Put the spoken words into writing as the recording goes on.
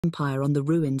empire on the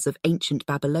ruins of ancient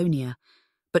Babylonia,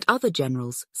 but other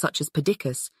generals, such as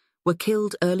Perdiccas, were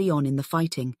killed early on in the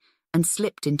fighting and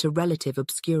slipped into relative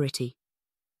obscurity.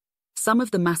 Some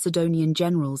of the Macedonian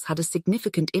generals had a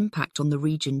significant impact on the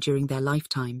region during their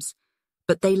lifetimes,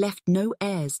 but they left no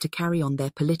heirs to carry on their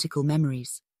political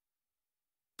memories.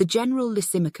 The general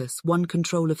Lysimachus won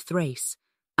control of Thrace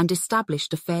and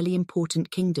established a fairly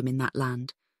important kingdom in that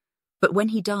land, but when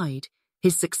he died,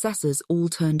 his successors all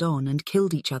turned on and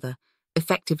killed each other,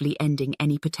 effectively ending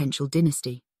any potential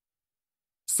dynasty.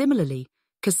 Similarly,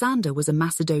 Cassander was a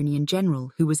Macedonian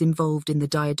general who was involved in the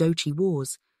Diadochi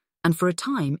Wars, and for a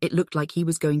time it looked like he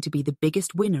was going to be the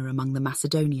biggest winner among the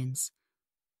Macedonians.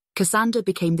 Cassander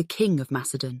became the king of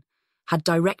Macedon, had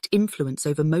direct influence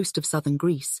over most of southern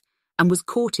Greece, and was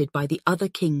courted by the other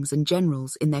kings and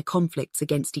generals in their conflicts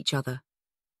against each other.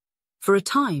 For a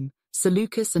time,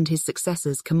 Seleucus and his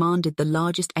successors commanded the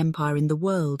largest empire in the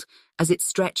world as it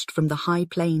stretched from the high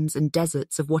plains and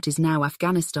deserts of what is now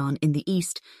Afghanistan in the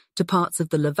east to parts of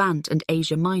the Levant and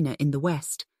Asia Minor in the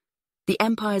west. The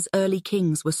empire's early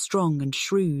kings were strong and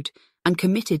shrewd and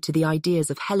committed to the ideas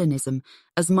of Hellenism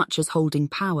as much as holding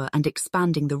power and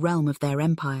expanding the realm of their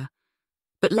empire.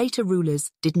 But later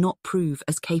rulers did not prove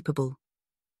as capable.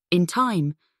 In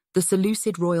time, the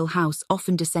Seleucid royal house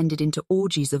often descended into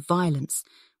orgies of violence,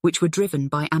 which were driven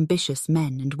by ambitious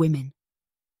men and women.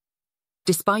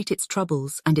 Despite its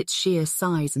troubles and its sheer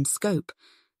size and scope,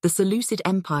 the Seleucid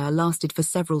Empire lasted for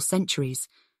several centuries,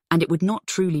 and it would not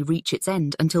truly reach its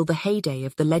end until the heyday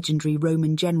of the legendary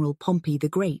Roman general Pompey the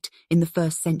Great in the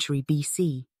 1st century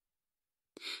BC.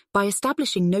 By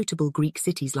establishing notable Greek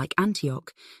cities like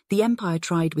Antioch, the empire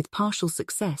tried with partial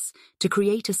success to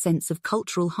create a sense of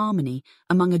cultural harmony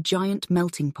among a giant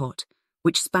melting pot,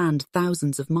 which spanned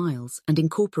thousands of miles and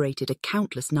incorporated a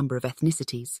countless number of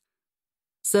ethnicities.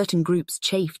 Certain groups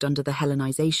chafed under the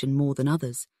Hellenization more than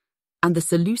others, and the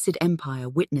Seleucid Empire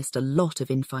witnessed a lot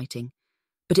of infighting,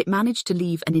 but it managed to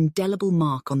leave an indelible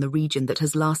mark on the region that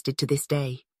has lasted to this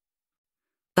day.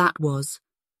 That was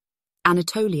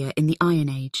Anatolia in the Iron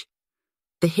Age,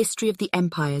 the history of the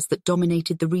empires that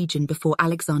dominated the region before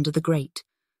Alexander the Great,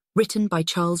 written by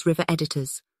Charles River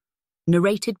editors,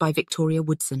 narrated by Victoria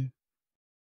Woodson.